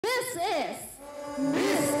is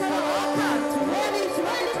Miss Caloocan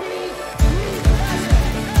 2023.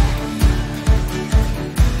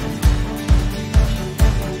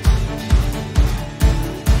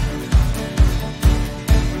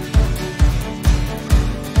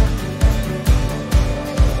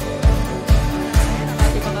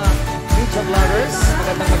 Vloggers,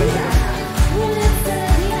 magandang gabi. Ngunit sa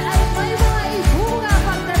niya ay may mga ibunga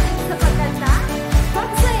pagdating sa pagkanta,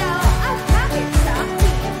 pagsayaw at hakit sa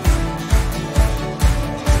acting.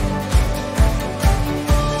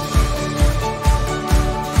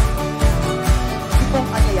 Ipong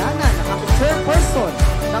Anayanan, ang chairperson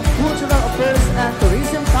ng Cultural Affairs and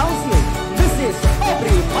Tourism Council. This is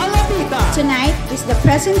Aubrey Malapita. Tonight is the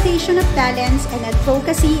presentation of talents and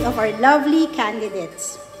advocacy of our lovely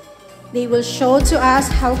candidates. They will show to us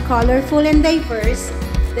how colorful and diverse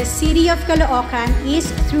the city of Caloocan is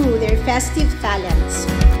through their festive talents.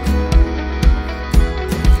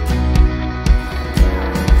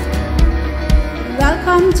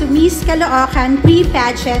 Welcome to Miss Caloocan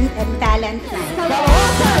Pre-Pageant and Talent Night.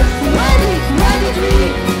 Caloocan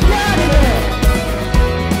 2023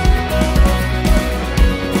 candidate.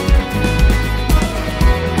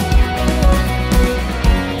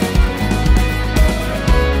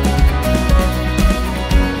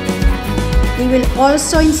 They will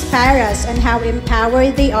also inspire us on how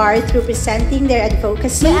empowered they are through presenting their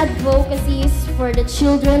advocacy. My advocacy is for the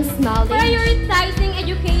children's knowledge. Prioritizing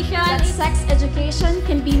education. That sex education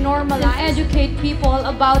can be normalized. And educate people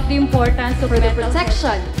about the importance of For the mental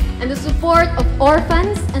protection and the support of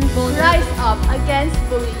orphans and vulnerable. Rise up against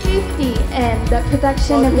bullying. Safety and the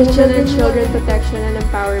protection of the children protection and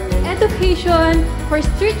empowerment. Education for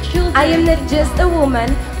street children. I am not just a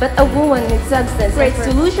woman, but a woman with substance. Create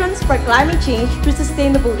solutions for climate change through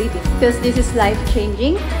sustainable living. Because this is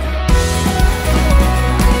life-changing.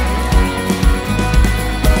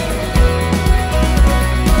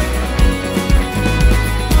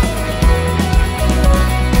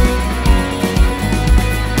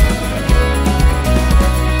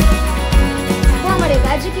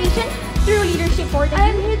 Education through leadership for the I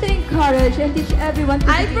am here to encourage and teach everyone to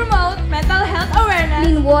I promote mental health awareness.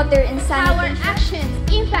 clean water and Our sanitation.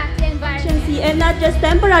 actions impact the environment. and not just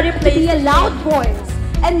temporary To place. be a loud voice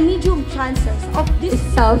and medium chances of this. is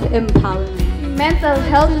self-empowerment. Mental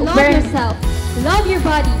health Love awareness. yourself. Love your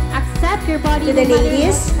body. Accept your body. To the no matter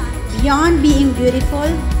ladies, what. beyond being beautiful,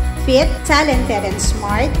 fit, talented, and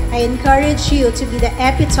smart, I encourage you to be the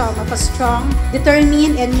epitome of a strong,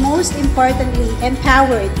 determined, and most importantly,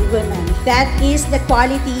 empowered woman. That is the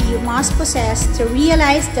quality you must possess to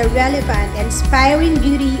realize the relevant and inspiring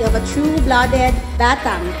beauty of a true-blooded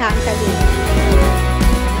Batang Kangkali.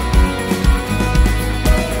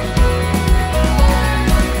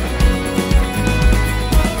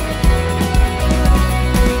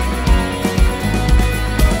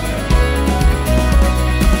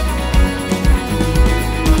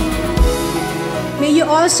 May you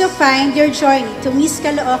also find your journey to Miss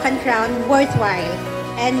Caloocan crown worthwhile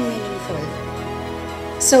and meaningful.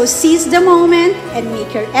 So seize the moment and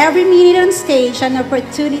make your every minute on stage an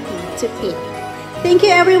opportunity to peak. Thank you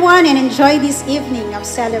everyone and enjoy this evening of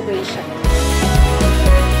celebration.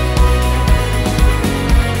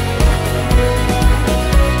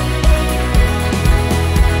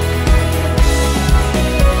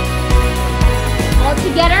 All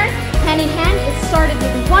together, hand in hand, it started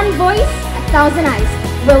with one voice, 1,000 eyes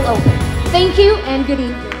will open. Thank you and good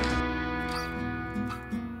evening.